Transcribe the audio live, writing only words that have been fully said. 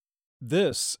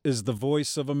This is the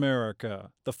voice of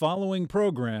America. The following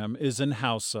program is in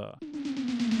Hausa.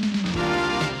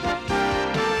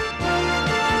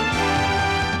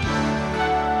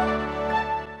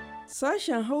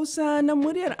 Sashen Hausa na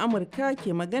muryar Amurka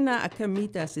ke magana a kan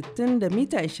mita 60 da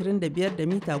mita 25 da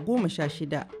mita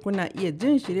 16. Kuna iya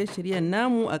jin shirye-shiryen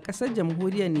namu a ƙasar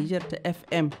jamhuriyar Nijar ta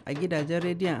FM a gidajen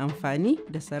rediyon amfani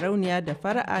da sarauniya da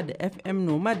fara'a da FM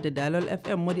Nomad da Dalol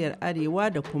FM muryar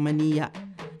Arewa da kuma niyya.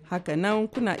 Hakanan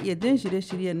kuna iya jin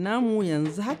shirye-shiryen namu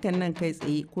yanzu hakan nan kai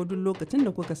tsaye ko duk lokacin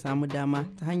da kuka samu dama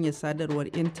ta hanyar sadarwar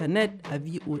intanet a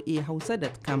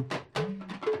voahausa.com.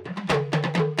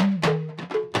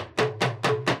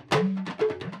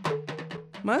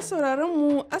 Masu sauraron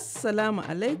mu Assalamu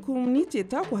alaikum, ni ce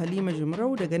taku Halima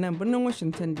Jumrau daga nan birnin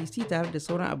Washington DC tare da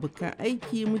sauran abokan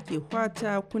aiki muke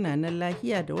fata kuna nan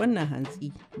lahiya da wannan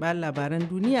hantsi. Bayan labaran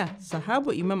duniya,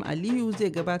 Sahabu Imam Aliyu zai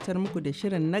gabatar muku da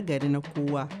shirin nagari na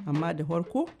kowa, amma da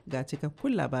farko ga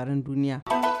cikakkun labaran duniya.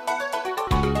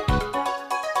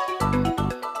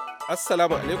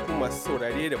 Assalamu alaikum masu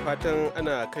saurare da fatan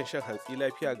ana kan shan hantsi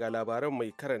lafiya ga labaran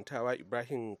mai karantawa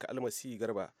Ibrahim Kalmasi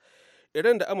Garba.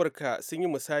 Iran da Amurka sun yi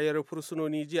musayar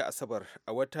fursunoni jiya Asabar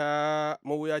a wata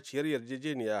mawuyaciyar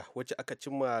yarjejeniya wacce aka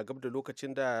cimma gab da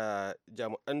lokacin da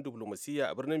jami'an diflomasiyya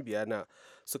a birnin Biyana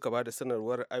suka ba da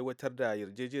sanarwar aiwatar da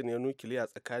yarjejeniyar nukiliya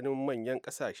tsakanin manyan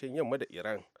kasashen yamma da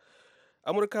Iran.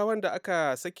 Amurkawan da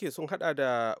aka sake sun hada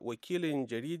da wakilin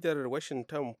jaridar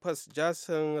Washington Post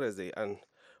Jason Rezaian,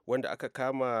 wanda aka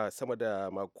kama sama da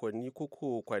makonni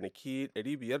koko kwanaki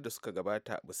 500 da suka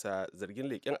gabata bisa zargin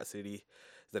leƙen asiri,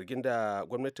 zargin da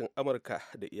gwamnatin amurka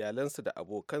da iyalansa da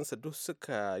abokansa duk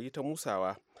suka yi ta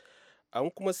musawa. An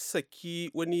kuma saki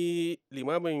wani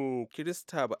limamin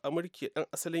kirista ba amurke ɗan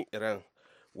asalin iran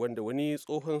wanda wani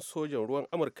tsohon sojan ruwan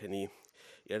amurka ne.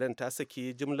 Iran ta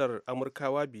saki jimlar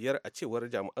amurkawa 5 a cewar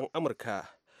jami'an amurka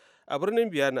a birnin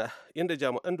Biyana, inda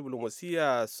jami'an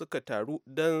diflomasiyya suka taru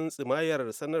don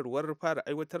tsimayar sanarwar fara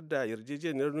aiwatar da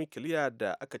yarjejeniyar nukiliya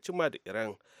da aka cima da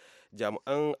Iran.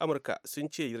 Jami'an Amurka sun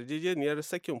ce yarjejeniyar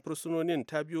sakin fursunonin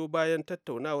ta biyo bayan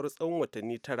tattaunawar tsawon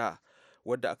watanni 9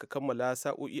 wadda aka kammala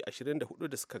sa'o'i 24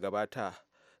 da suka gabata.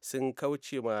 Sun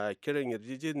kauce ma kiran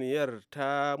yarjejeniyar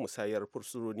ta musayar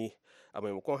fursunoni, a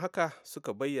maimakon haka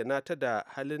suka bayyana ta da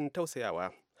halin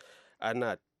tausayawa.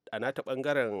 A nata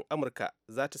bangaren Amurka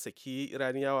za ta saki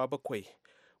iraniyawa 7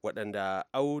 waɗanda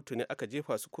au tuni aka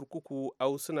jefa su kurkuku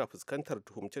au suna fuskantar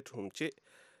tuhumce-tuhumce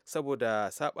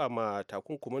saboda saba ma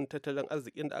takunkumin tattalin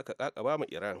arzikin da aka kakaba ma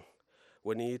Iran.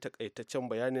 Wani takaitaccen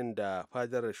bayanin da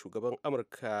fadar shugaban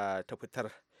Amurka ta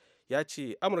fitar ya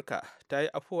ce Amurka ta yi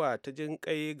afuwa ta jin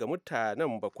kai ga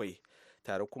mutanen 7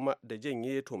 tare kuma da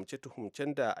janye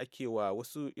tuhumce-tuhumcen da ake wa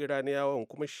wasu iraniyawan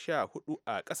kuma 14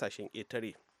 a ƙasashen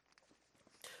ƙetare.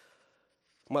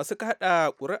 Masu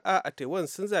kaɗa ƙuri'a a Taiwan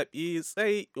sun zaɓi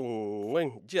Tsai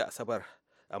Ing-wen jiya Asabar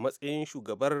a matsayin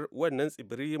shugabar wannan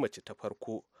tsibiri mace ta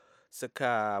farko.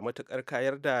 Suka matuƙar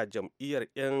kayar da jam'iyyar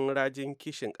 'yan rajin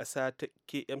kishin ƙasa ta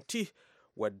KMT,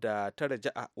 wadda ta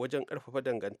raja'a wajen ƙarfafa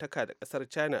dangantaka da ƙasar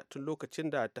China tun lokacin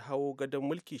da ta hau gadon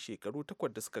mulki shekaru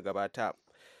 8 da suka gabata.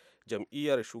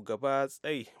 Jam'iyyar shugaba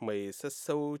Tsai mai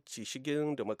sassauci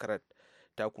shigin Democrat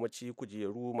ta kuma ci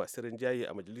kujeru masu rinjaye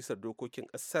a majalisar dokokin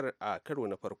ƙasar a karo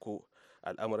na farko,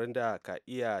 al'amarin da ka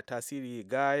iya tasiri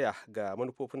gaya ga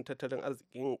manufofin tattalin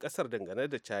arzikin ƙasar dangane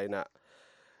da China.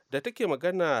 Da take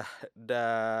magana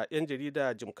da 'yan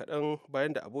jarida jim kaɗan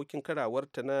bayan da abokin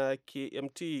karawarta na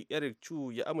KMT Eric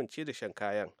Chu ya amince da shan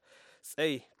kayan.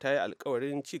 Tsai ta yi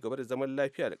alkawarin ci gaba da zaman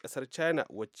lafiya da ƙasar China,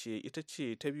 wacce ita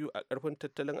ce ta biyu a ƙarfin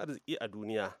tattalin arziki a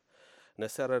duniya.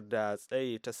 Nasarar da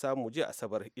Tsai ta samu jiya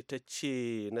Asabar ita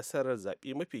ce nasarar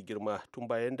zaɓe mafi girma tun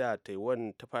bayan da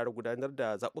Taiwan ta fara gudanar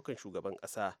da zaɓukan shugaban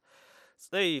ƙasa.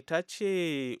 Tsai ta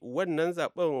ce wannan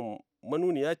zaɓen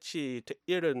manuniya ce ta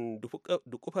irin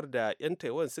dukufar da 'yan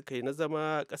Taiwan suka yi na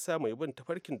zama ƙasa mai bin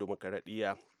tafarkin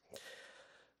dimokuraɗiyya.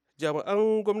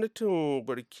 Jami'an gwamnatin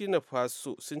Burkina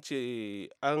Faso sun ce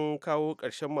an kawo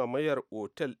ƙarshen mamayar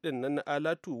otal ɗin na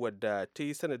alatu wadda ta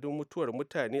yi sanadin mutuwar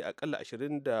mutane akalla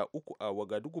 23 a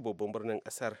Wagadugu, babban birnin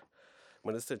ƙasar.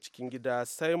 Ministan cikin gida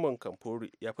Simon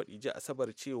Kamfori ya faɗi ji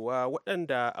Asabar cewa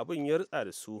waɗanda abin ya rutsa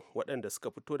da su, waɗanda suka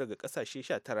fito daga ƙasashe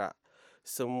 19,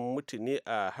 sun mutu ne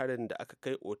a harin da aka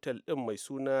kai otal ɗin mai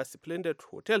suna Splendid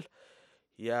Hotel.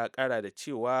 Ya ƙara da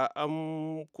cewa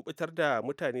an kubutar da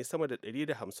mutane sama da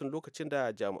 150 lokacin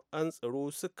da jami'an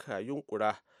tsaro suka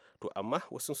yunkura, to amma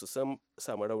wasu su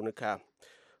samu raunuka.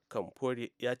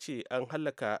 Kamfori ya ce an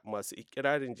hallaka masu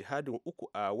ikirarin jihadin 3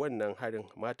 a wannan harin,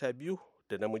 mata 2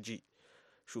 da namiji.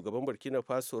 Shugaban Burkina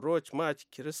Faso Roch March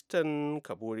Christian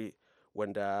Kabore,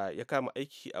 wanda ya kama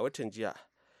aiki a watan jiya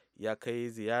ya kai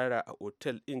ziyara a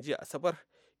otel ɗin jiya Asabar,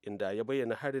 inda ya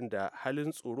bayyana harin da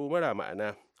halin tsoro mara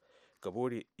ma'ana.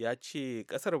 Gabore ya ce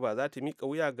ƙasar ba za ta miƙa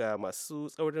wuya ga masu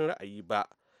tsaurin ra'ayi ba,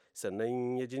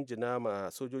 sannan ya jinjina ma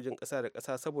sojojin ƙasa da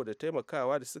ƙasa saboda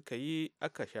taimakawa da suka yi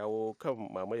aka shawo kan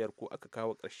mamayar ko aka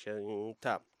kawo ƙarshen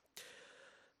ta.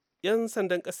 'Yan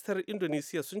sandan ƙasar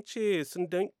Indonesiya sun ce sun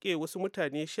danƙe wasu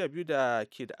mutane 12 da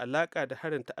ke da alaƙa da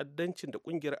harin ta'addancin da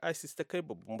ƙungiyar ISIS ta kai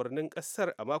babban birnin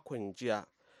ƙasar a makon jiya.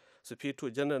 Sufeto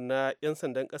janar na 'yan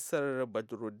sandan ƙasar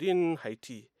Badruddin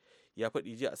Haiti ya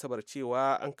faɗi jiya Asabar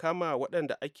cewa an kama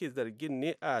waɗanda ake zargin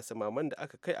ne a samaman da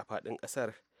aka kai a faɗin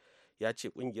ƙasar. Ya ce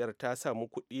ƙungiyar ta samu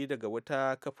kuɗi daga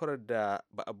wata kafar da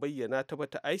ba a bayyana ta ba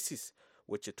ta ISIS,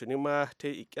 wacce tuni ma ta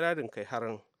yi ikirarin kai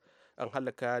harin. An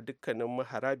halaka dukkanin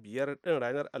mahara 5 ɗin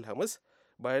ranar Alhamis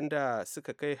bayan da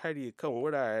suka kai hari kan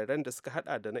wuraren da suka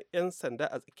hada da na 'yan sanda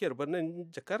a tsakiyar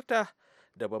birnin Jakarta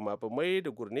da bama-bamai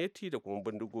da gurneti da kuma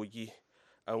bindigogi.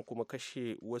 An kuma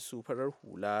kashe wasu farar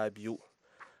hula 2.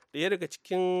 Ɗaya daga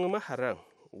cikin maharan,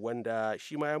 wanda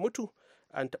shi ma ya mutu,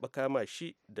 an taɓa kama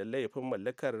shi da laifin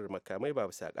mallakar makamai ba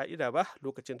bisa ƙa'ida ba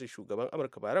lokacin da shugaban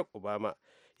Amurka Barack Obama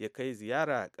ya kai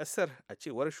ziyara ƙasar, a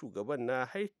cewar shugaban na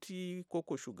Haiti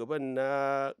koko shugaban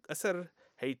na ƙasar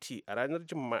Haiti a ranar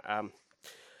Juma'a.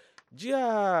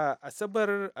 Jiya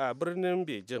Asabar a birnin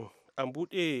Beijing an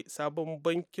buɗe sabon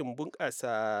bankin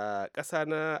bunƙasa ƙasa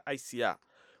na Asiya,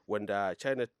 wanda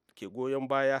China ke goyon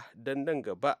baya don nan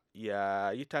gaba ya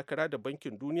yi takara da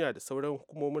bankin duniya da sauran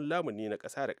hukumomin lamuni na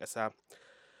ƙasa da ƙasa.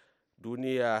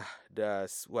 Duniya da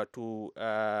wato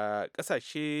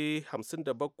ƙasashe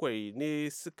 57 ne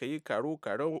suka yi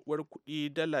karo-karon uwar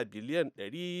kuɗi dala biliyan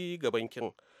 100 ga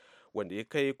bankin, wanda ya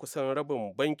kai kusan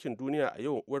rabin bankin duniya a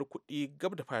yawan uwar kuɗi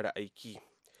gab da fara aiki.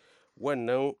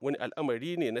 Wannan wani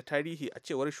al'amari ne na tarihi a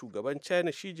cewar shugaban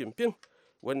China Xi Jinping,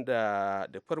 wanda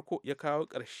da farko ya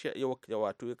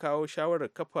kawo shawarar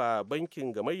kafa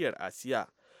bankin gamayyar Asiya,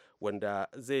 wanda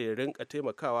zai rinka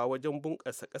taimakawa wajen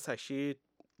bunƙasa ƙasashe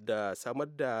da samar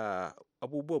da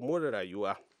abubuwan more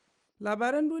rayuwa.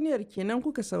 Labaran duniyar kenan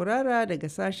kuka saurara daga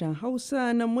sashen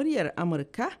Hausa na muryar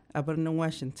Amurka a birnin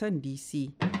Washington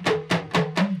DC.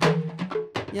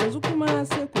 Yanzu kuma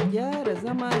sai ku gyara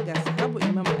zama ga sahabu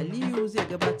Imam Aliyu zai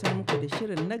gabatar muku da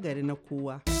shirin nagari na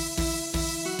kowa.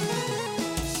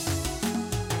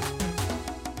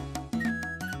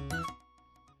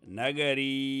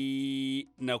 Nagari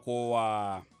na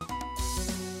kowa.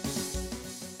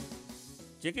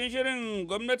 Cikin shirin,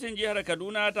 gwamnatin jihar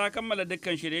Kaduna ta kammala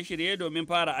dukkan shirye-shirye domin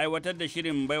fara aiwatar da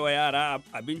shirin baiwa yara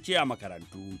abinci a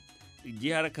makarantu.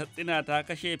 Jihar Katsina ta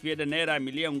kashe fiye da naira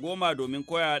miliyan 10 domin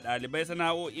koya ɗalibai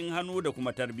sana'o'in hannu da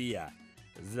kuma tarbiyya.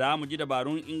 Za mu ji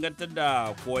dabarun ingantar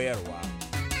da koyarwa.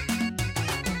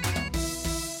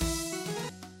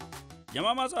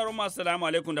 Jama'a masu salamu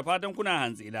alaikum da fatan kuna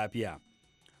hantsi lafiya.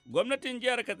 Gwamnatin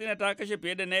jihar Katsina ta kashe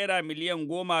fiye da naira miliyan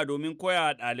 10 domin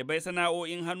koya ɗalibai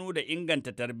sana'o'in hannu da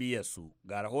inganta tarbiyyarsu.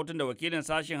 Ga rahoton da wakilin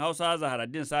sashen Hausa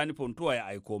Zaharaddin Sani Funtuwa ya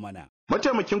aiko mana.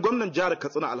 Mataimakin gwamnan jihar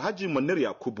Katsina Alhaji Manir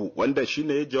Yakubu, wanda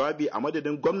shine ya jawabi a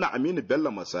madadin gwamna Aminu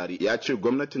Bello Masari, ya ce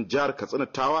gwamnatin jihar Katsina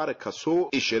ta ware kaso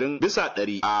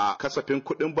 20% a kasafin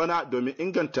kuɗin bana domin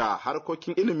inganta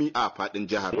harkokin ilimi a faɗin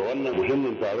jihar. Wannan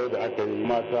muhimmin taro da aka yi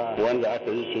mata, wanda aka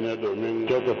yi shi ne domin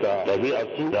kyautata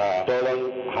ɗabi'arsu da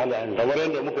sauran halayen. Kamar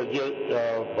yadda muka je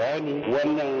bayani,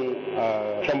 wannan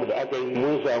camp da aka yi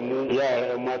mun samu yara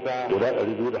 'yan mata guda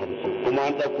 250, kuma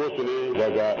an ɗauko su ne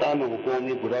daga tsanin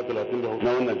hukumomi guda 30 na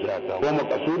wannan jiha ta. Ko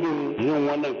makasudin yin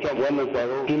wannan camp, wannan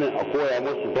taro shine a koya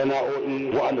musu sana'o'i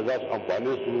waɗanda za su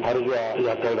amfane su har zuwa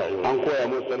iyakar rayuwa. An koya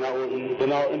musu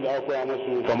sana'o'in da aka koya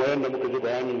musu kamar yadda muka ji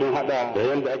bayani sun hada da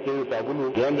yadda ake yin sabulu,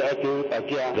 da yadda ake yin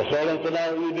tsakiya, da sauran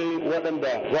sana'o'i dai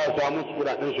waɗanda za a samu su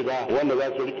kuɗaɗen shiga wanda za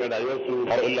su rike rayuwarsu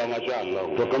har illa masha Allah.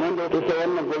 To kamar da ita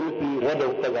wannan gwamnati wadda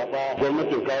kuka zaɓa,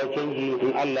 gwamnatin kawo canji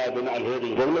in Allah da na alheri.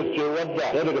 Gwamnati ce wadda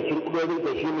ɗaya daga cikin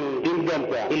ƙudurorinta shine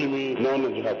inganta ilimi na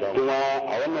wannan jiha ta. Kuma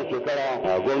a wannan shekara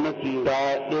gwamnati ta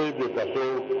ɗebe kaso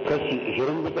kashi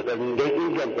 20% don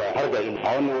inganta harkar ilimi. A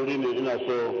wannan wuri ne ina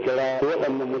so kira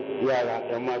waɗannan yara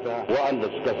 'yan mata waɗanda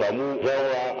suka samu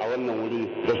zawa a wannan wuri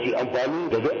da su amfani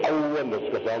da duk abubuwan da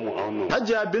suka samu a wannan.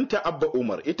 Hajiya Binta Abba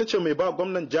Umar ita ce mai ba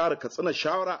gwamnan jihar Katsina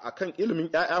shawara akan ilimin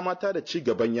 'ya'ya mata da ci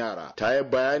gaban yara. Ta yi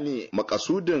bayani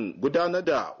makasudin gudanar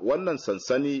da wannan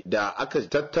sansani da aka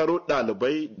tattaro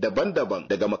ɗalibai daban-daban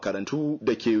daga makarantu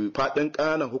da ke faɗin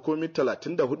ƙananan hukumomi hukumomi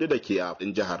 34 da ke a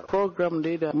jihar. Program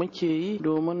dai da muke yi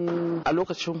domin a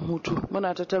lokacin hutu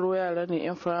muna tattaro yara ne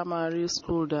yan primary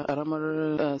school da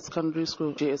karamar secondary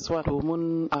school JS1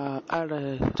 domin a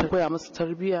ƙara koya musu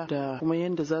tarbiyya da kuma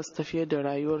yadda za su tafiyar da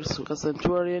rayuwarsu,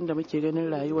 kasantuwar yadda muke ganin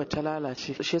rayuwar ta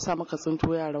lalace. Shi yasa muka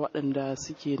tsinto yara waɗanda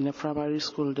suke na primary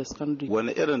school da secondary.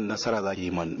 Wani irin nasara za ki yi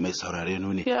mai saurare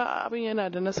nuni? Ya abin yana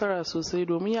da nasara sosai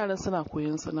domin yaran suna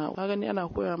koyon sana'a. Ka gani ana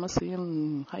koya masu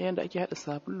yin yadda ake haɗa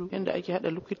sabulu, yadda ake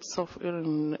haɗa liquid soap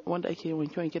irin wanda ake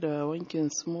wanke-wanke da wankin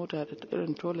mota da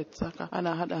irin toilet saka.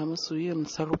 Ana haɗa musu yin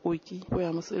sarƙoƙi,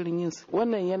 koya musu irin yin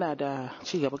wannan yana da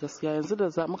ci gaba gaskiya. Yanzu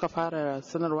da muka fara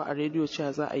sanarwa a rediyo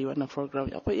cewa za a yi wannan program,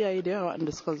 akwai iyaye da yawa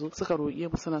wanda suka zo suka roƙe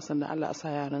mu suna son da Allah a sa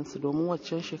yaran su, domin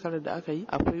waccan shekarar da aka yi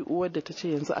akwai uwar da ta ce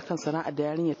yanzu akan sana'ar da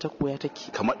yarinya ta koya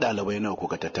take. Kamar ɗalibai nawa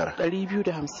kuka tattara?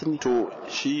 250 ne. To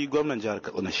shi gwamnan jihar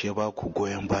Katsina shi ya ba ku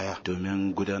goyon baya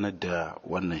domin gudanar da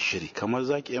wannan shiri. Kamar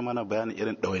za ki iya mana bayanin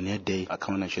irin ɗawainiyar da yi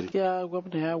akan wannan shiri? Ya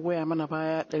gwamna ya goya mana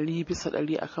baya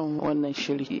 100% akan wannan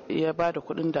shiri. Ya ba da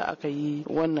kuɗin da aka yi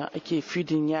wannan ake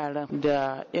feeding yaran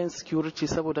da yan security,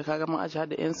 saboda kaga mun aji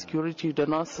da yan security da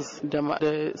nurses da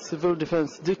civil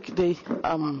defense duk dai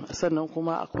sannan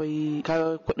kuma akwai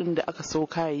kuɗin da aka so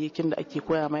kayayyakin da ake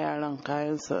koya ma yaran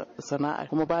kayan sana'a,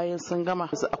 kuma bayan sun gama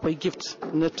akwai gift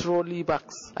na trolley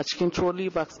bags. A cikin trolley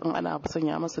bags din ana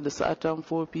sanya masa da su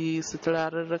atamfofi, su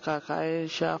turarurruka, kayan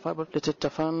shafa, da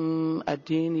tattafan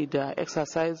addini da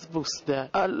exercise books da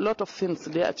a lot of things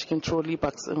dai a cikin trolley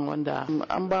bags din, wanda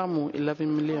an ba mu 11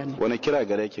 million. Wani kira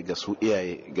gare ki ga su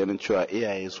iyaye, ganin cewa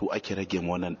iyaye su ake rage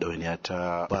mu wannan ɗawainiya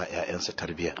ta ba 'ya'yansu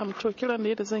tarbiyya? To kiran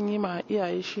da zan yi ma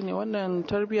iyaye shine wannan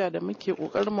tarbiyya da muke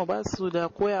kokarin mu ba su da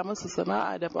koya musu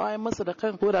sana'a da bayan musu da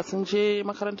kan koda sun je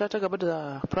makaranta ta gaba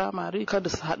da primary, kada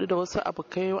su haɗu da wasu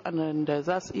abokai waɗanda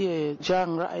za su iya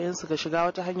jan ra'ayinsu ga shiga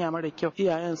wata hanya mara kyau.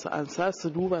 Iyayen su ansa su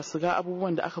duba su ga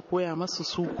abubuwan da aka koya musu,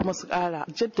 su kuma su ƙara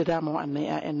jaddada ma wannan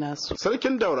 'ya'yan nasu.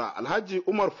 Sarkin Daura Alhaji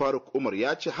Umar Faruk Umar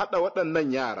ya ce haɗa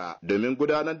waɗannan yara domin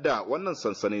gudanar da wannan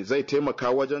sansani zai taimaka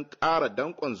wajen ƙara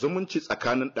danƙon zumunci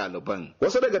tsakanin ɗaliban.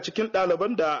 Wasu daga cikin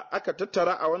ɗaliban da aka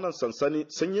tattara a wannan sansani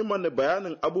sun yi mana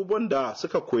bayanin abubuwan da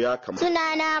suka koya kamar.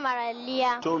 Sunana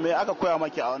Maralliya. To me aka koya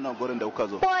maki a wannan gurin da kuka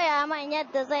zo? Koya man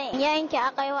yadda zan yanke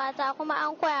akaiwata, kuma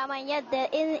an koya man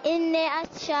yadda in ne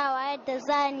atishawa yadda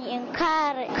zani in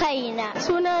kare kaina.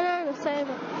 Sunana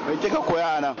Nusaiba. Me kika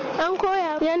koya a nan? An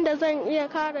koya yadda zan iya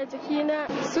kare jikina.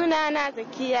 Sunana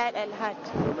Zakiya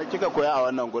Dalhat. Me kika koya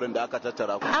a wannan gurin da aka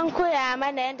tattara ku? An koya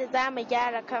mana yadda za mu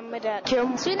gyara kanmu da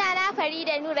kinmu. Sunana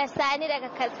Farida Nura Sani daga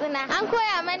Katsina. An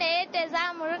koya mana yadda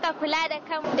za mu rika kula da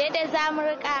kanmu, da yadda za mu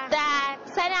rika da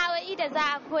sana'o'i da za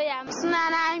a koya mu.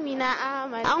 Sunana Amina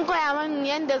Ahmad. An koya mana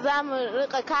yadda za mu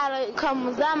rika kare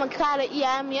kanmu, za mu kare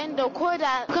iyayenmu, yadda ko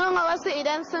da kan wasu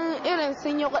idan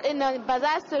sun yi kuɗin nan ba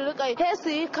za su rika sai su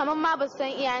yi kamar ma ba su san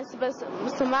iyayensu ba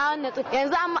su ma wannan.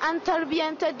 Yanzu an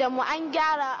tarbiyyantar da mu, an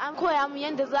gyara, an koya mu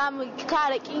yadda za mu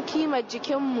kare kimar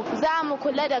jikinmu, za mu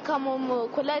kula da kanmu, mu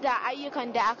kula da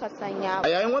ayyukan da aka sanya. A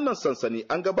yayin wannan sansani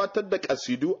an gabatar da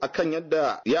kasidu akan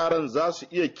yadda yaran za su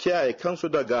iya kiyaye kansu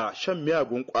daga shan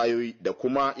miyagun kwayoyi da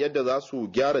kuma yadda za su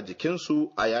gyara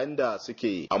jikinsu a yayin da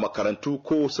suke a makarantu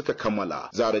ko suka kammala.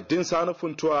 Zaradin Sani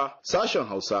Funtuwa, sashen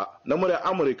Hausa na muryar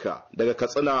Amurka daga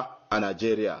Katsina a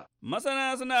Najeriya.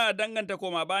 Masana suna danganta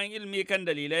koma bayan ilimi kan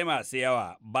dalilai masu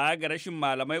yawa, ba ga rashin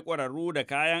malamai ƙwararru da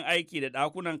kayan aiki da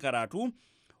ɗakunan karatu.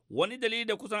 Wani dalili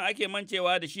da kusan ake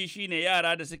mancewa da shi shine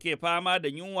yara da suke fama da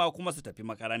yunwa kuma su tafi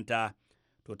makaranta.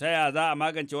 To ta ya za a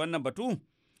magance wannan batu?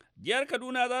 Jihar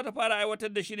Kaduna za ta fara aiwatar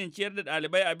da shirin ciyar da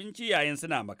ɗalibai abinci yayin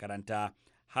suna makaranta.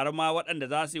 Har ma waɗanda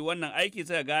za su yi wannan aiki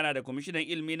suka gana da kwamishinan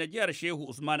ilimi na jihar Shehu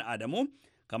Usman Adamu,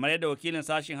 kamar yadda wakilin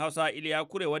sashen Hausa Iliya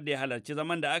Kure wadda ya halarci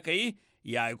zaman da aka yi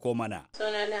ya aiko mana.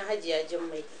 Sunana Hajiya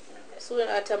Jummai.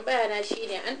 Suna tambaya na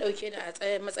shine an dauke ni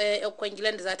a matsayin yan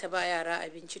kwangilan da za ta ba yara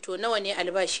abinci, to nawa ne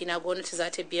albashi na gwamnati za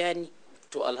ta biya ni?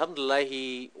 To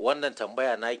alhamdulahi wannan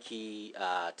tambaya naki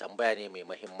tambaya ne mai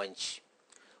mahimmanci.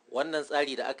 Wannan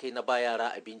tsari da aka yi na ba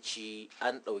yara abinci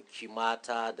an ɗauki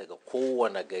mata daga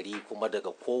kowane gari kuma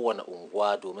daga kowane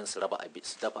unguwa domin su dafa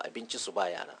abinci su ba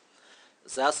yara.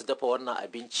 Za su dafa wannan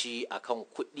abinci akan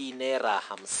kuɗi naira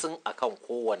 50 akan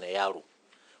kowane yaro.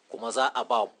 Kuma za a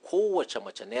ba kowace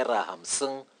mace naira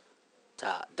 50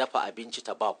 ta dafa abinci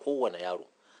ta ba kowane yaro,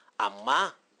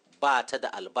 amma ba ta da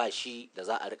albashi da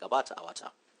za a rika bata a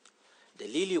wata.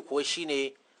 Dalili kuwa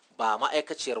shine ba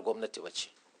ma'aikaciyar gwamnati ba ce,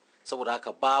 saboda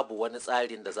haka babu wani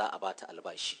tsarin da za a bata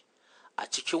albashi. A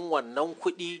cikin wannan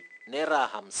kuɗi naira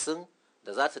 50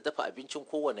 da za ta dafa abincin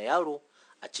kowane yaro,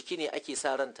 a ciki ne ake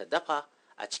sa ran ta dafa,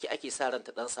 a ciki ake sa ran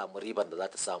ta dan samu riban da za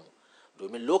ta samu.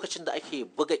 domin lokacin da ake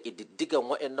buga ƙididdigan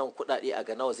waɗannan kuɗaɗe a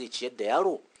ga nawa zai ciyar da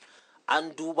yaro,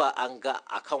 an duba an ga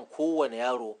akan kowane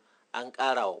yaro an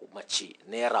ƙara wa mace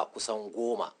naira kusan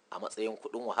 10 a matsayin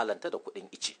kuɗin wahalanta da kuɗin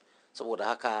ice. Saboda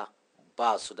haka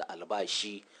ba su da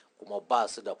albashi kuma ba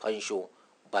su da fansho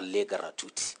balle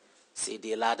garatuti, sai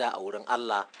dai lada a wurin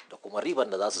Allah da kuma riban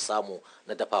da za su samu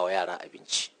na dafawa yara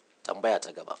abinci. Tambaya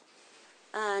ta gaba.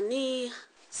 Ni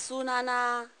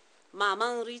sunana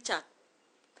Maman Richard.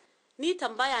 Ni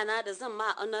tambaya na da zan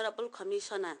ma Honorable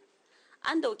Commissioner,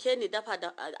 an dauke ni dafa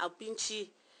da abinci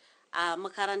a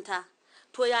makaranta.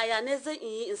 To yaya ne zan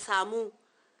yi in samu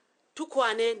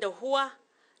tukwane da huwa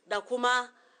da kuma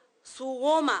su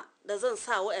woma da zan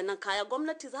sa wa'annan kaya?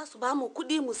 Gwamnati za su ba mu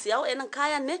kuɗi mu siya wa'annan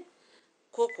kayan ne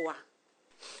ko kuwa?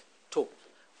 To,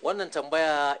 wannan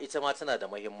tambaya ita ma tana da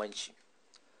muhimmanci.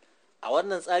 A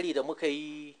wannan tsari da muka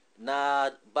yi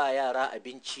na ba yara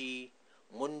abinci,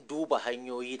 mun duba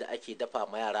hanyoyi da ake dafa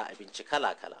ma yara abinci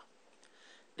kala-kala.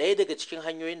 Ɗaya daga cikin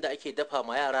hanyoyin da ake dafa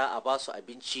ma yara a basu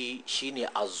abinci shine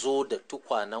a zo da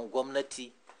tukwanen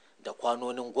gwamnati da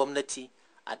kwanonin gwamnati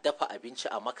a dafa abinci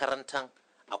a makarantan,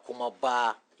 a kuma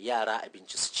ba yara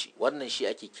abinci su ci. Wannan shi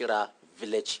ake kira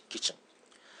village kitchen.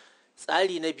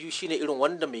 Tsari na biyu shine irin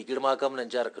wanda mai girma gwamnan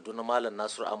jihar Kaduna Malam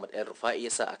Nasiru Ahmad ‘yan Rufa'i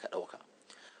yasa aka ɗauka,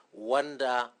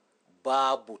 wanda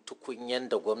babu tukunyan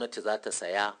da gwamnati za ta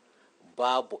saya,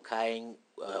 babu kayan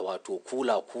wato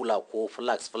kula ko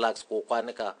flax ko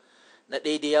kwanuka. Na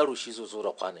ɗaya dai yaro shi zo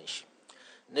da kwanan shi.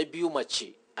 Na biyu,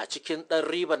 mace a cikin ɗan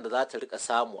riban da za ta rika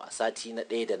samu a sati na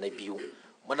ɗaya da na biyu,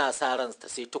 muna sa ran ta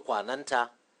sai tukwananta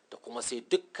da kuma sai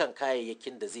dukkan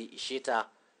kayayyakin da zai ishe ta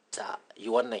ta yi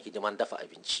wannan hidiman dafa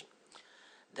abinci.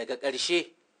 Daga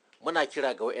ƙarshe muna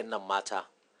kira ga waɗannan mata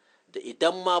da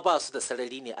idan ma ba su da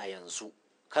sarari ne a yanzu,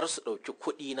 kar su ɗauki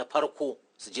kuɗi na farko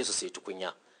su je su sai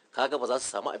tukunya, kaga ba za su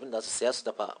samu abin da su saya su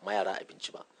dafa ma yara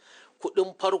abinci ba.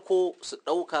 Kuɗin farko su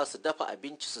ɗauka su dafa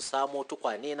abinci, su samo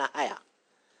tukwane na haya.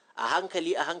 A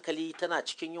hankali tana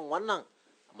cikin yin wannan,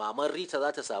 maman Rita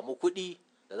za ta samu kuɗi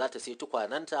da za ta sai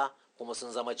tukwananta, kuma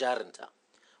sun zama jarinta.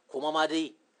 Kuma ma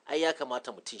dai ai ya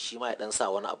kamata mutum shi ma ya ɗan sa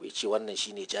wani abu ya ce wannan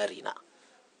shine jari na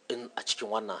in a cikin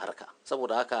wannan harka.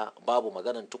 Saboda haka babu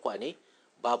maganan tukwane,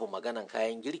 babu maganan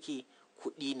kayan girki,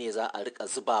 kuɗi ne za a rika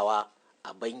zubawa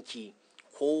a banki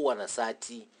kowane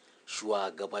sati.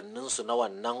 Shugabanninsu na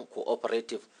wannan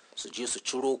cooperative su je su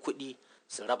ciro kuɗi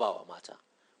su raba wa mata.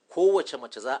 Kowace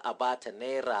mace za a ba ta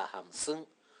naira 50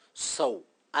 sau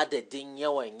adadin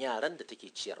yawan yaran da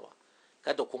take ciyarwa.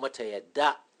 Kada kuma ta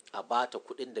yadda a ba ta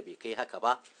kuɗin da bai kai haka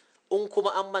ba. In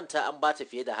kuma an manta an ba ta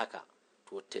fiye da haka,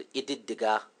 to ta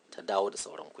ƙididdiga ta dawo da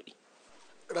sauran kuɗi.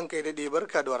 Ranka ya daɗe,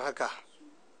 barka da warhaka.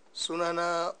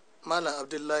 Sunana Malam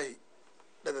Abdullahi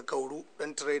daga Kauru,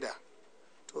 ɗan trader.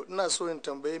 To ina so in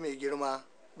tambaye mai girma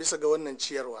bisa ga wannan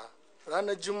ciyarwa.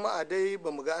 Ranar Juma'a dai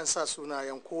ba mu ga an sa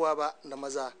sunayen kowa ba na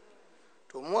maza.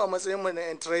 To mu a matsayin mu na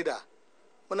 'yan trader,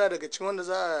 muna daga cikin wanda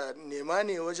za a nema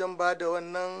ne wajen ba da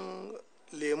wannan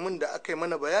lemun da aka yi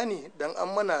mana bayani, don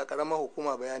an mana karamar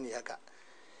hukuma bayani haka.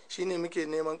 Shine muke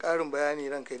neman ƙarin bayani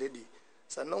ranka ya daɗe.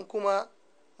 Sannan kuma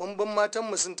mun ban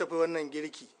matanmu sun tafi wannan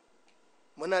girki.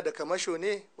 Muna da kamasho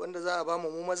ne wanda za a ba mu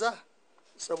maza,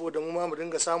 saboda mu ma mu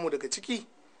dinga samu daga ciki.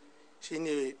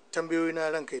 Shine tambayoyi na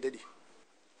ranka ya dade.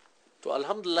 To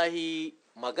alhamdulahi,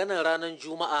 maganar ranar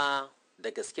Juma'a da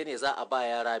gaske ne za a ba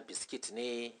yara biskit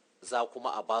ne, za kuma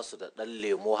a ba su da ɗan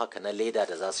lemo haka na leda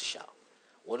da za su sha.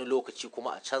 Wani lokaci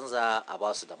kuma a canza a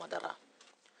ba su da madara.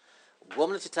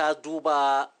 Gwamnati ta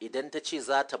duba, idan ta ce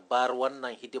za ta bar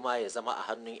wannan hidima ya zama a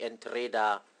hannun 'yan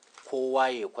tireda, kowa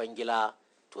ya kwangila,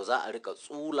 to za a rika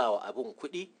tsulawa abin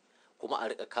kuɗi, kuma a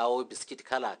rika kawo biskit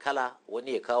kala-kala,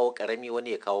 wani ya kawo karami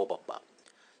wani ya kawo babba.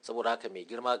 Saboda haka mai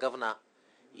girma gwamna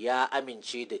ya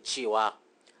amince da cewa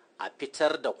a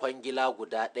fitar da kwangila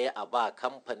guda ɗaya a ba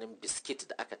kamfanin biskit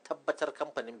da aka tabbatar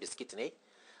kamfanin biskit ne,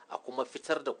 a kuma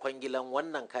fitar da kwangilan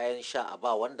wannan kayan sha a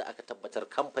ba wanda aka tabbatar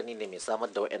kamfani ne mai samar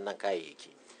da waɗannan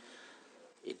kayayyaki.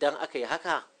 Idan aka yi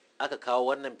haka, aka kawo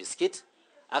wannan biskit,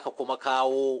 aka kuma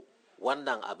kawo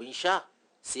wannan abin sha,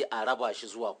 sai a raba shi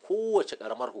zuwa kowace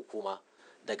karamar hukuma.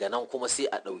 Daga nan kuma sai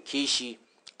a ɗauke shi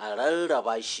a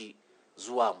rarraba shi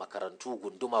zuwa makarantu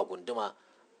gunduma-gunduma,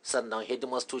 sannan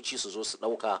hidimastoci su zo su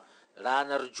ɗauka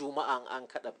ranar Juma'a an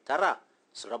kaɗa tara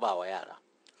su raba wa yara.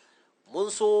 Mun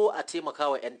so a taimaka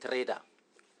wa 'yan tireda,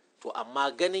 to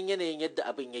amma ganin yanayin yadda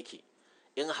abin yake,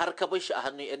 in har ka bar shi a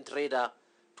hannun 'yan tireda,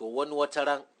 to wani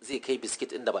wataran zai kai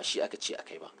biskit inda ba shi aka ce a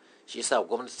kai ba. Shi yasa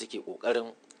gwamnati take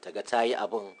ƙoƙarin ta ga ta yi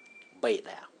abin bai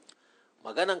ɗaya.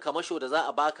 Maganan kamasho da za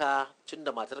a baka tun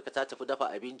da matarka ta tafi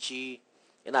dafa abinci,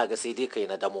 ina ga sai dai kai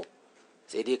na damo,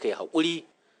 sai dai kai haƙuri,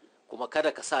 kuma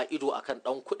kada ka sa ido akan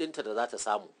ɗan kuɗinta da za ta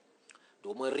samu,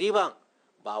 domin riban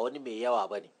ba wani mai yawa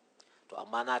ba ne. To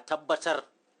amma na tabbatar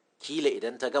kila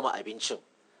idan ta gama abincin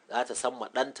za ta san ma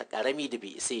ɗanta ƙarami da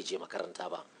bai isa ya je makaranta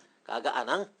ba. Kaga a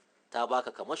nan ta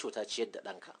baka kamasho ta ciyar da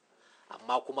ɗanka.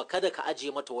 Amma kuma kada ka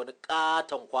ajiye mata wani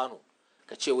ƙaton kwano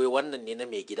ka ce wai wannan ne na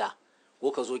mai gida,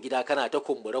 ko ka zo gida kana ta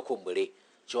kumbure-kumbure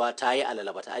cewa ta yi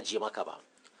alala ba ta ajiye maka ba.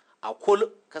 A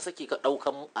kul ka saki ka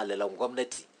ɗaukan alalan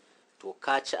gwamnati, to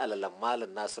ka ci alalan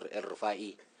Malam Nasir ‘yan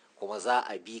Rufa'i, kuma za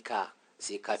a bi ka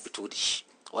sai ka fito da shi.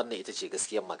 Wannan ita ce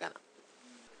gaskiyar magana.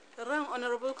 Ran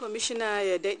Honorable Commissioner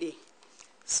ya daɗe.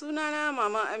 Sunana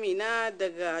Mama Amina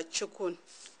daga Cikun.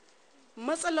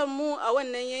 Matsalar mu a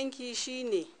wannan yanki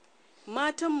shine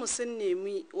matanmu sun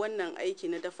nemi wannan aiki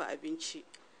na dafa abinci,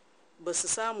 ba su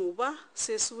samu ba,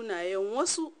 sai sunayen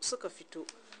wasu suka fito,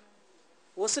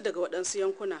 wasu daga waɗansu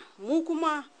yankuna. Mu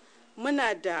kuma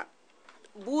muna da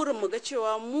burin mu ga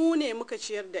cewa mu ne muka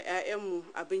ciyar da 'ya'yanmu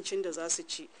abincin da za su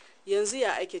ci. Yanzu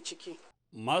ya ake ciki.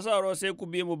 Masu sauraro sai ku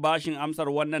bi mu bashin amsar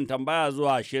wannan tambaya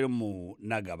zuwa shirinmu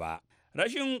na gaba.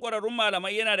 Rashin ƙwararrun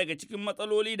malamai yana daga cikin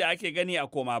matsaloli da ake gani a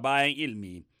koma bayan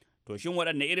ilimi. To shin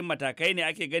waɗanne irin matakai ne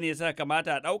ake gani sa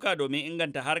kamata a ɗauka domin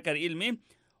inganta harkar ilimi?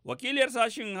 Wakiliyar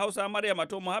sashin Hausa Maryam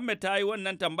Ato Muhammad ta yi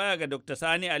wannan tambaya ga Dr.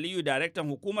 Sani Aliyu, daraktan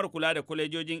hukumar kula da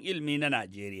kwalejojin ilimi na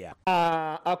Najeriya.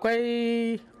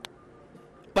 Akwai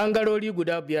ɓangarori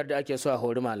guda 5 da ake so a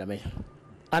hori malamai.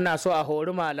 Ana so a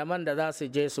hori malaman da za su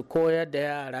je su koyar da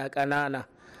yara ƙanana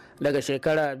daga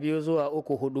shekara 2 zuwa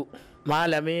 3, 4.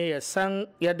 Malami ya san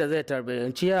yadda zai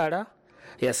tarbiyyanci yara,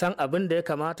 ya san abin da ya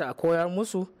kamata a koyar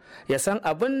musu, ya san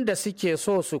abin da suke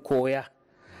so su koya.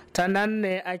 Ta nan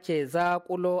ne ake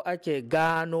zaƙulo, ake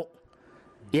gano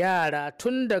yara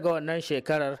tun daga wannan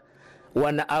shekarar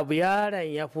wani abu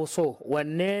yaron ya fi so,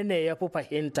 wanne ne ya fi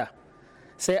fahimta,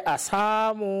 sai a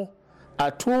samu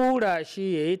a tura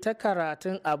shi ya yi ta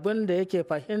karatun abin da yake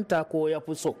fahimta ko ya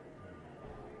fi so.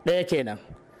 Ɗaya kenan.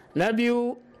 Na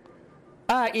biyu,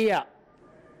 a iya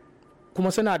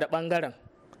kuma suna da ɓangaren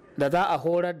da za a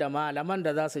horar da malaman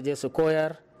da za su je su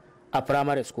koyar a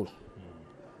primary school.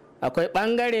 Akwai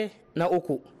ɓangare na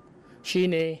uku,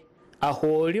 shine a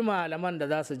hori malaman da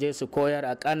za su je su koyar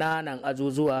a ƙananan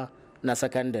azuzuwa na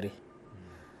sakandare.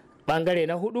 Ɓangare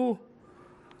na hudu,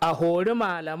 a hori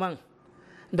malaman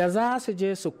da za su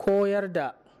je su koyar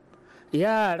da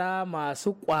yara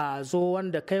masu ƙwazo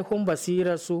wanda kaifin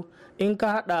basirarsu in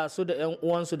ka haɗa su da 'yan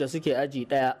uwansu da suke aji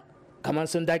ɗaya kamar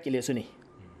sun dakile su ne.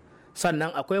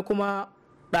 Sannan akwai kuma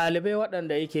ɗalibai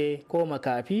waɗanda yake ko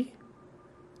makafi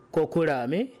ko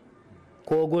kurame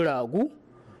ko guragu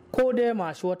ko dai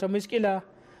masu wata miskila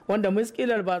wanda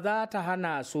miskilar ba za ta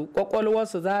hana su,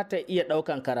 ƙwaƙwalwarsu za ta iya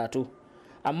ɗaukan karatu,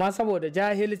 amma saboda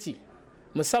jahilci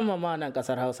musamman ma nan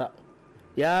ƙasar Hausa,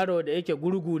 yaro da yake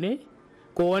gurgu ne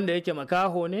ko wanda yake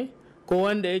makaho ne ko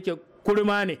wanda yake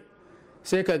kurma ne,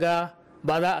 sai ka ga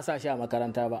ba za a sa shi a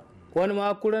makaranta ba. Wani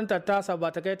ma kurantar tasa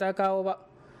ba ta kai ta kawo ba.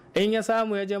 In ya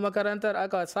samu ya je makarantar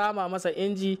aka sama masa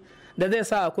inji da zai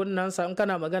sa a kunnensa, in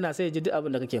kana magana sai ya ji duk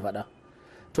abin da kake faɗa.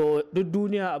 To duk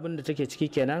duniya abin da take ciki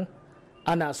kenan.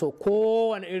 Ana so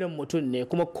kowane irin mutum ne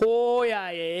kuma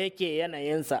koyaya yake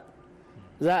yanayinsa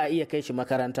za a iya kai shi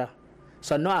makaranta,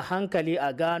 sannan a hankali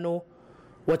a gano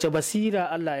wace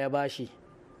basira Allah ya bashi,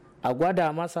 a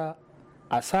gwada masa,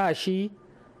 a sa shi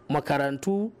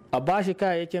makarantu, a bashi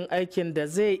kayayyakin aikin da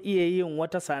zai iya yin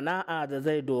wata sana'a da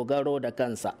zai dogaro da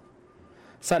kansa.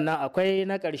 Sannan akwai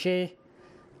na ƙarshe,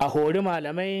 a hori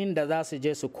malamai da za su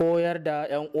je su koyar da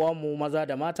 'yan uwanmu maza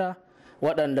da mata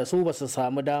waɗanda su ba su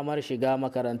samu damar shiga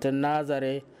makarantun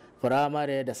nazare,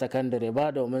 firamare da sakandare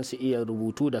ba domin su iya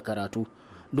rubutu da karatu.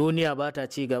 Duniya ba ta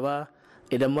ci gaba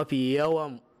idan mafi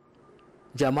yawan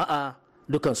jama'a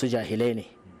dukansu jahilai ne.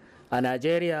 A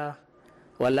Najeriya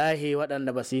wallahi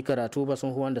waɗanda ba su yi karatu ba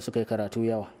sun wanda suka yi karatu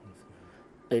yawa.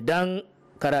 Idan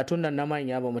karatun nan na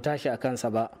manya ba mu tashi a kansa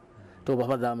ba, to ba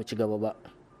fa za mu ci gaba ba.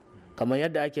 Kamar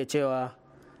yadda ake cewa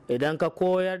idan ka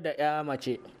koyar da 'ya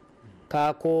mace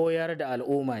ka koyar da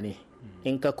al'umma ne,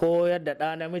 in ka koyar da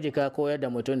ɗa namiji ka koyar da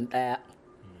mutum ɗaya.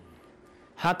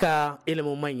 Haka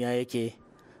ilimin manya yake,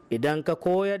 idan ka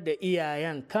koyar da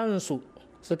iyayen kansu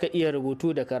suka iya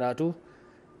rubutu da karatu,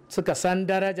 suka san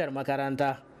darajar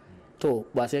makaranta, to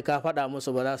ba sai ka faɗa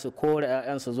musu ba za su kore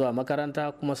 'ya'yansu zuwa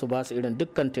makaranta kuma su ba su irin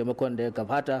dukkan taimakon da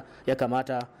ya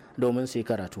kamata domin su yi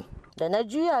karatu. Da na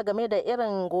juya game da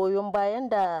irin goyon bayan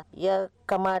da ya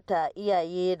kamata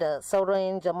iyaye da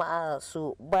sauran jama'a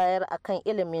su bayar akan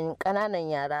ilimin ƙananan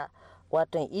yara,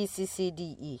 watan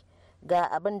ECCDE, ga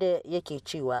abin da yake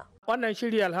cewa. Wannan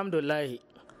shiri alhamdulahi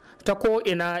ta ko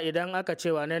ina idan aka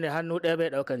cewa ne hannu ɗaya bai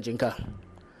ɗaukan jinka.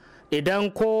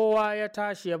 idan kowa ya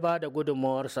tashi ya ba da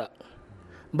gudunmawarsa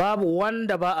babu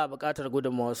wanda ba a buƙatar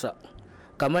gudunmawarsa,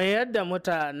 kamar yadda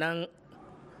mutanen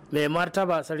mai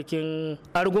martaba sarkin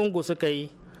argungu suka yi,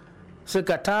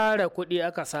 suka tara kuɗi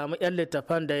aka samu 'yan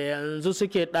littafan da yanzu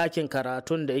suke ɗakin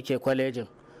karatun da yake kwalejin.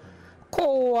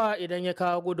 Kowa idan ya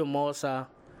kawo gudunmawarsa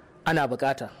ana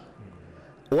bukata.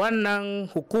 Wannan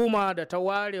hukuma da ta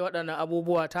ware waɗannan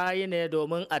abubuwa ta yi ne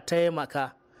domin a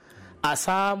taimaka a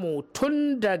samu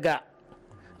tun daga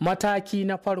mataki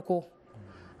na farko.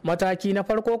 Mataki na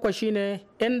farko ko shine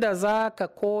inda za ka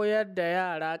koyar da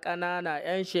yara ƙanana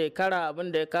 'yan shekara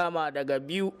abin da ya kama daga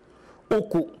 2,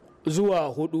 3 zuwa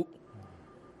 4.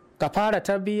 Ka fara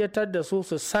tarbiyyatar da su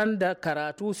san da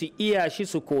karatu, su iya shi,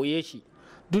 su koye shi.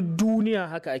 Duk duniya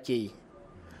haka ake yi.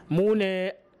 Mu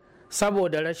ne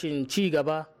saboda rashin ci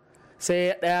gaba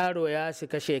sai yaro ya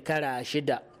shiga shekara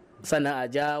 6 sannan a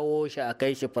jawo shi a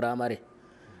kai shi firamare,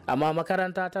 amma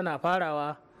makaranta tana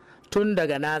farawa tun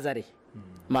daga nazare,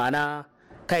 ma'ana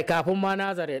kai kafin ma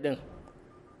nazare din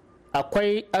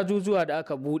akwai ajujuwa da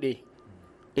aka bude.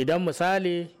 Idan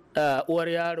misali uwar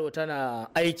yaro tana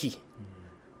aiki,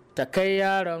 ta kai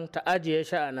yaron ta ajiye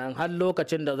shi a nan har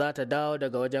lokacin da za ta dawo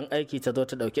daga wajen aiki ta zo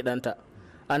ta ɗauki ɗanta,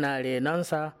 ana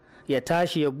renonsa ya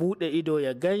tashi ya buɗe ido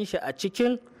ya gan shi a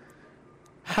cikin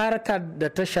harkar da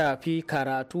ta shafi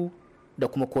karatu da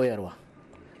kuma koyarwa.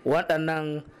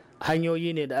 Waɗannan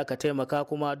hanyoyi ne da aka taimaka,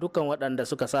 kuma dukkan waɗanda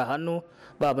suka sa hannu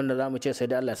ba abin da za mu ce sai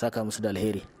da Allah ya saka musu da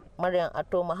alheri. Maryam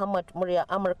Ato Muhammad, murya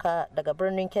Amurka daga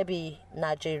birnin Kebbi,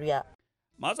 Najeriya.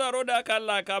 Masu haro da aka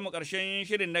Allah kamu ƙarshen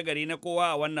shirin nagari na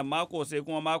kowa a wannan mako, sai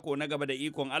kuma mako na gaba da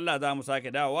ikon Allah za mu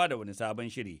sake dawowa da wani sabon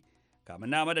shiri. Kamun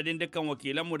na madadin dukkan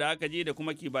wakilanmu da aka ji da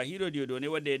kuma Kiba Hiro Diodo ne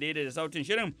wadda ya daidaita sautin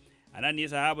shirin, a nan ne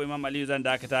sahaba Imam Aliyu zan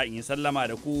dakata in yi sallama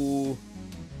da ku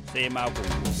sai mako.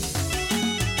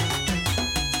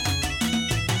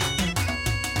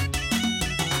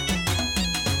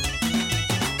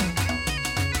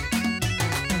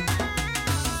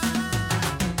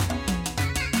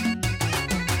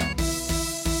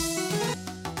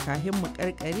 Kahin mu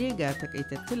karkare ga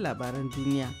takaitattun labaran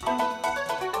duniya.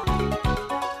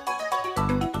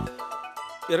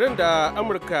 Iran da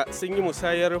Amurka sun yi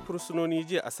musayar fursunoni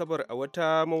jiya Asabar a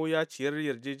wata mawuyaciyar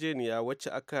yarjejeniya wacce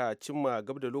aka cimma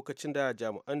gab da lokacin da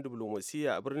jami'an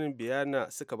diflomasiyya a birnin Biyana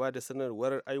suka ba da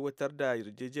sanarwar aiwatar da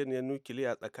yarjejeniyar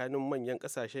nukiliya tsakanin manyan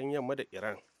kasashen yamma da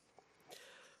Iran.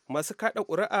 Masu kada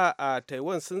ƙuri'a a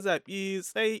Taiwan sun zaɓi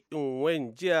Tsai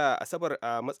Ing-wen jiya Asabar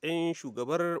a matsayin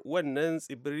shugabar wannan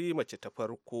tsibiri mace ta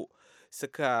farko.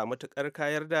 Suka matukar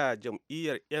kayar da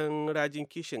jam'iyyar 'yan rajin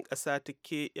kishin ƙasa ta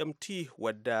KMT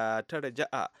wadda ta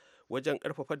raja'a wajen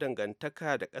ƙarfafa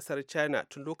dangantaka da ƙasar China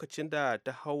tun lokacin da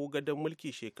ta hau gadon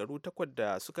mulki shekaru 8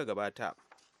 da suka gabata.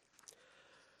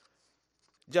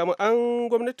 Jami'an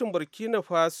gwamnatin Burkina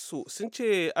Faso sun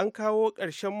ce an kawo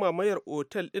ƙarshen mamayar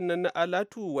otal ɗin na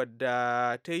Alatu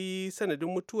wadda ta yi sanadin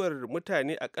mutuwar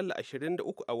mutane akalla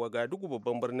 23 a Wagadugu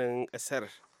babban birnin ƙasar.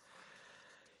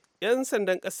 'Yan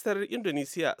sandan ƙasar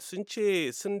Indonesiya sun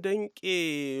ce sun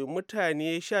danƙe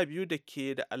mutane 12 da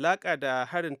ke da alaƙa da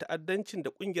harin ta'addancin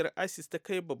da ƙungiyar ISIS ta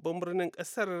kai babban birnin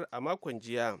ƙasar a makon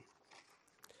jiya.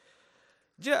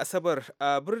 Jiya Asabar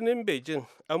a birnin Beijing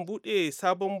an buɗe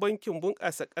sabon bankin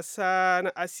bunƙasa ƙasa na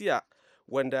Asiya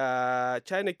wanda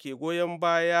China ke goyon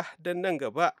baya don nan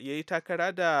gaba ya yi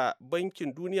takara da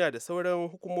bankin duniya da sauran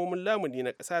hukumomin lamuni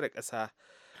na ƙasa da ƙasa.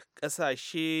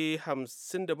 Ƙasashe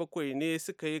 57 ne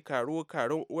suka yi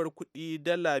karon uwar kuɗi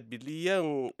dala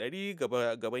biliyan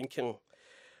 100 ga bankin,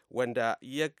 wanda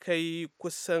ya kai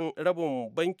kusan rabin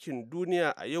bankin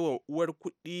duniya a yawan uwar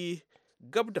kuɗi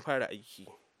gab da fara aiki.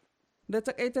 Da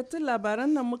takaitattun labaran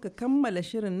nan muka kammala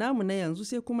shirin namu na yanzu,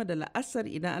 sai kuma da la'asar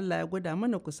idan Allah ya gwada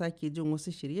mana ku sake jin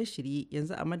wasu shirye-shirye.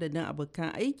 Yanzu a madadin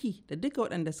abokan aiki da duka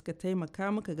waɗanda suka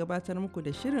taimaka muka gabatar muku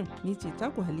da shirin, ni ce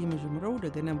taku Halima Jumrau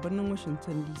daga nan birnin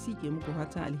Washington DC ke muku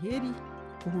fatan alheri,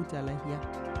 ku huta lafiya.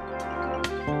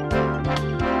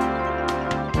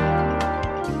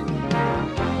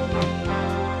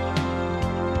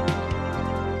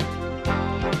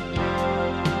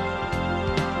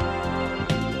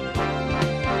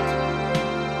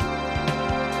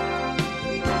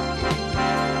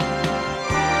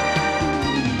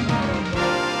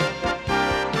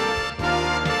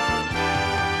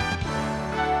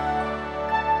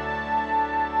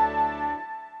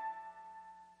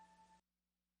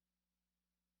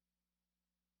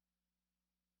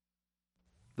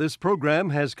 This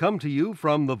program has come to you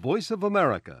from the Voice of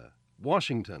America,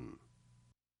 Washington.